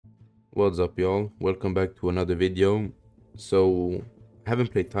What's up, y'all? Welcome back to another video. So, I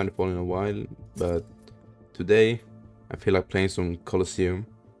haven't played Titanfall in a while, but today I feel like playing some Coliseum,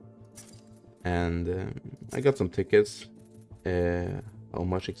 and I got some tickets. How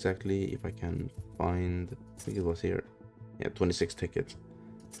much exactly? If I can find, I think it was here. Yeah, 26 tickets.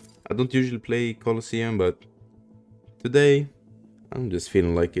 I don't usually play Coliseum, but today I'm just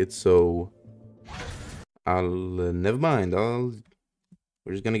feeling like it. So I'll never mind.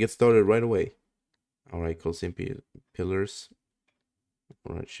 We're just gonna get started right away. Alright, Coliseum pillars.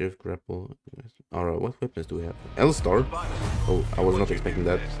 Alright, shift, grapple. Alright, what weapons do we have? L-Star? Oh, I was not expecting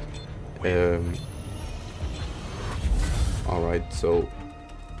that. Alright, so...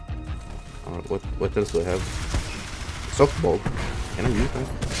 Alright, what else do I have? Softball. Can I use that?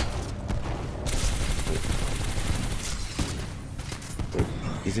 Wait,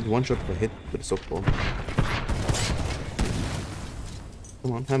 is it one shot per hit with a softball?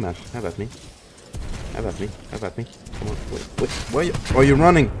 Come on, have at me. Have at me, have at me. Come on, wait, why are you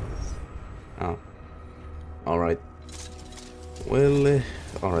running? Oh. Alright. Well,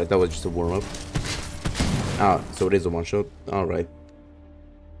 alright, that was just a warm-up. Ah, so it is a one-shot. Alright.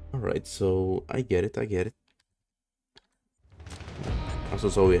 Alright, so I get it. I also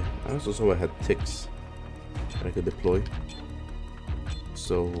saw I had ticks that I could deploy.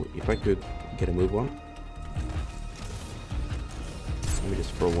 So if I could get a move on. Let me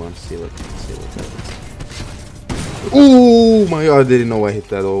just throw one, see what happens. Oh my god, I didn't know I hit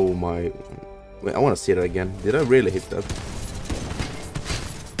that. Oh my. Wait, I want to see that again. Did I really hit that?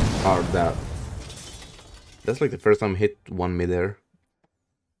 Oh, that's like the first time I hit one mid-air.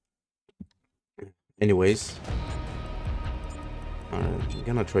 Anyways. Alright, I'm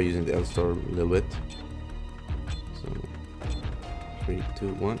gonna try using the L-Star a little bit. So, 3,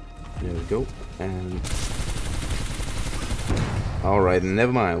 2, 1. There we go. And... Alright,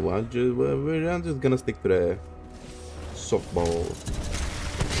 never mind. Well, I'm just gonna stick to the softball.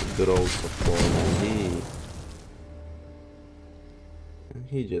 Good old softball, man.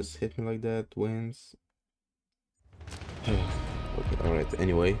 He just hit me like that, wins. Okay, alright,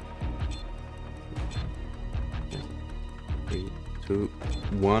 anyway. 3, 2,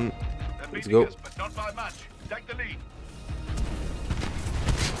 1. Let's go. But not by much. Take the lead.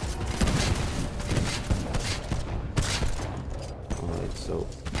 Alright, so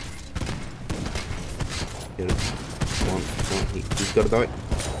get it. One. He's gotta die.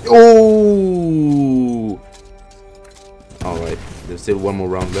 Oh! Alright, there's still one more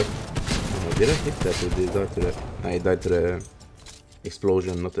round left. Did I hit that or did I die to that? I died to the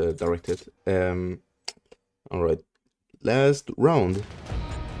explosion, not the direct hit. Alright, last round.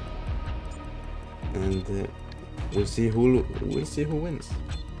 And we'll see who wins.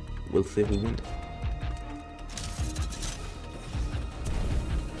 We'll see who wins.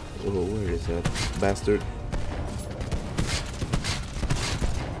 Oh, where is that bastard?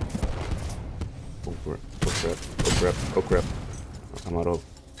 Oh crap. I'm out of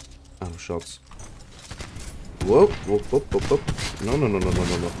shots. Whoa. No.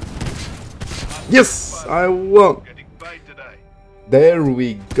 Yes! I won! There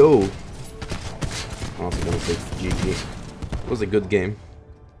we go. I was gonna say GG. It was a good game.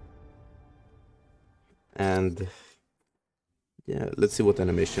 And yeah, let's see what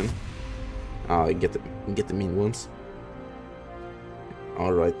animation. I get the mean ones.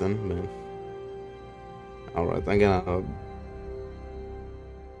 Alright then, man. Alright, I'm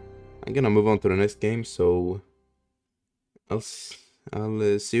gonna move on to the next game, so I'll see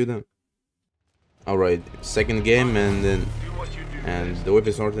you then. Alright, second game, and the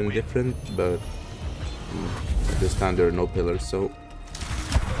weapons aren't any different, but this time there are no pillars, so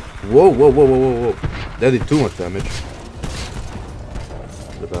whoa. That did too much damage.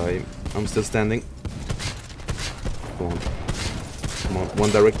 But I'm still standing. Come on, one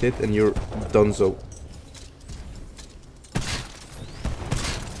direct hit and you're done. So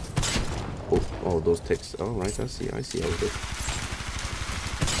oh, those ticks. All right, I see how it is.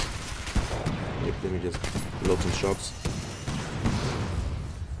 Let me just load some shots.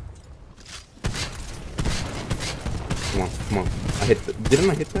 Come on. Didn't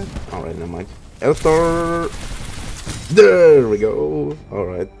I hit that? All right, never mind. L-Star. There we go.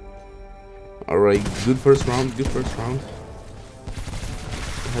 Alright, good first round. I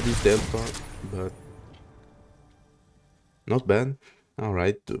had used the L-Star, but not bad.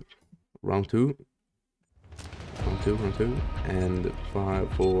 Alright, round two, and 5,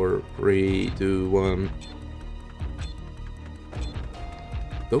 4, 3, 2, 1.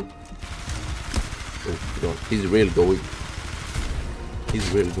 Go. Oh god, he's really going.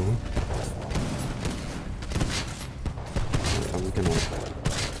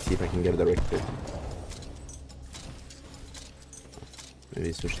 see if I can get a direct hit.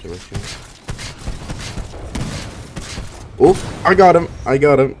 Maybe switch direction. Oh, I got him! I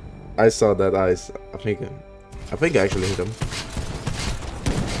got him! I saw that ice. I think I actually hit him.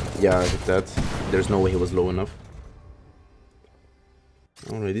 Yeah, I hit that. There's no way he was low enough.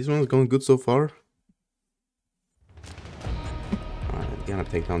 Alright, this one's going good so far. Alright, gonna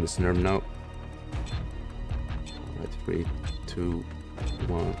take down the snurb now. Alright, 3, 2,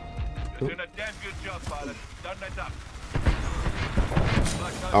 1. You're doing a damn good job, pilot. Don't let up.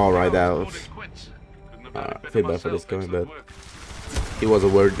 Alright, I feel bad for this guy, but he was a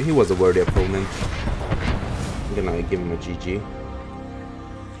worthy opponent. I'm gonna give him a GG.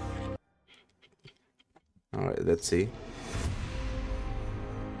 Alright, let's see.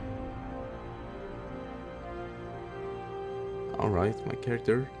 Alright, my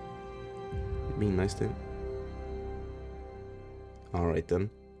character being nice to him. Alright then.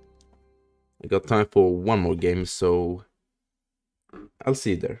 I got time for one more game, so I'll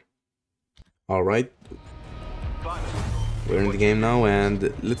see you there. Alright. We're in the game now,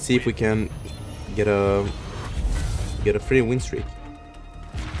 and let's see if we can get a free win streak.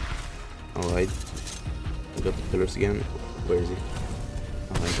 Alright. I got the pillars again. Where is he?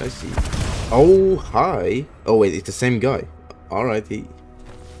 Alright, I see. Oh, hi. Oh wait, it's the same guy. Alright,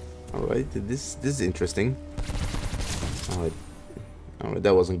 alright, this is interesting. Alright. Alright,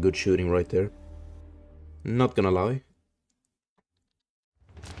 that wasn't good shooting right there. Not gonna lie.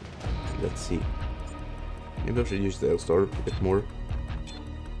 Let's see. Maybe I should use the L-Star a bit more.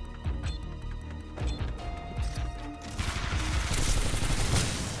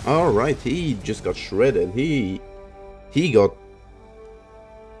 Alright, he just got shredded. He got...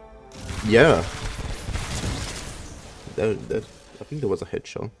 Yeah. That I think there was a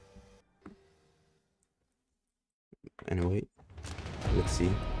headshot. Anyway, let's see.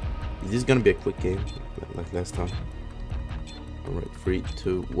 This is gonna be a quick game, like last time. Alright, 3,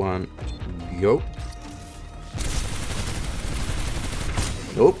 2, 1, go.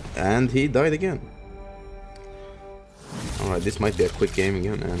 Nope, and he died again. Alright, this might be a quick game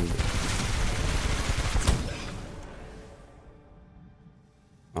again, and...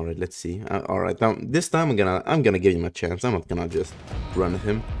 Alright, let's see. Alright, now this time I'm gonna give him a chance. I'm not gonna just run at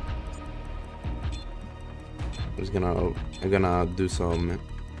him. I'm gonna do some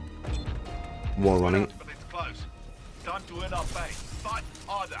more running. Time to win our base. Fight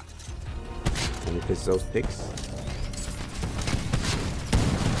harder. And he places those picks.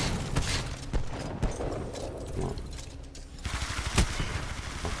 Come on.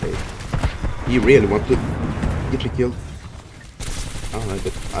 Okay. He really wants to get me killed. Alright,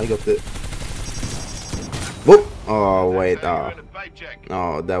 but I got the... Whoop! Oh, wait.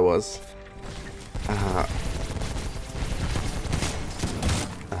 Oh, that was...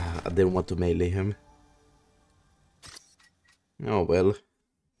 I didn't want to melee him. Oh, well.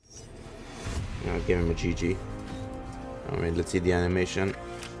 I'll give him a GG. Alright, let's see the animation.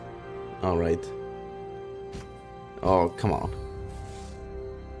 Alright. Oh, come on.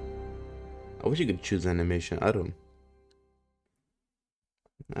 I wish you could choose animation. I don't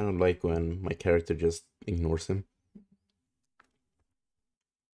like when my character just ignores him.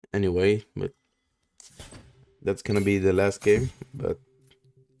 Anyway, but that's gonna be the last game. But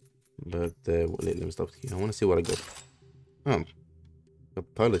wait, let me stop here. I want to see what I got. Oh, a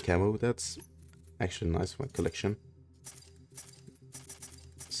pilot camo. That's actually nice for my collection.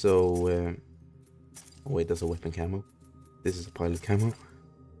 So, oh wait, that's a weapon camo. This is a pilot camo.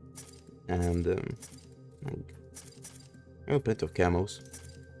 And I have plenty of camos.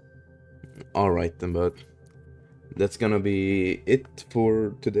 Alright then, but that's gonna be it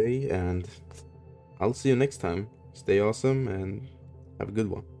for today, and I'll see you next time. Stay awesome and have a good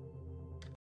one.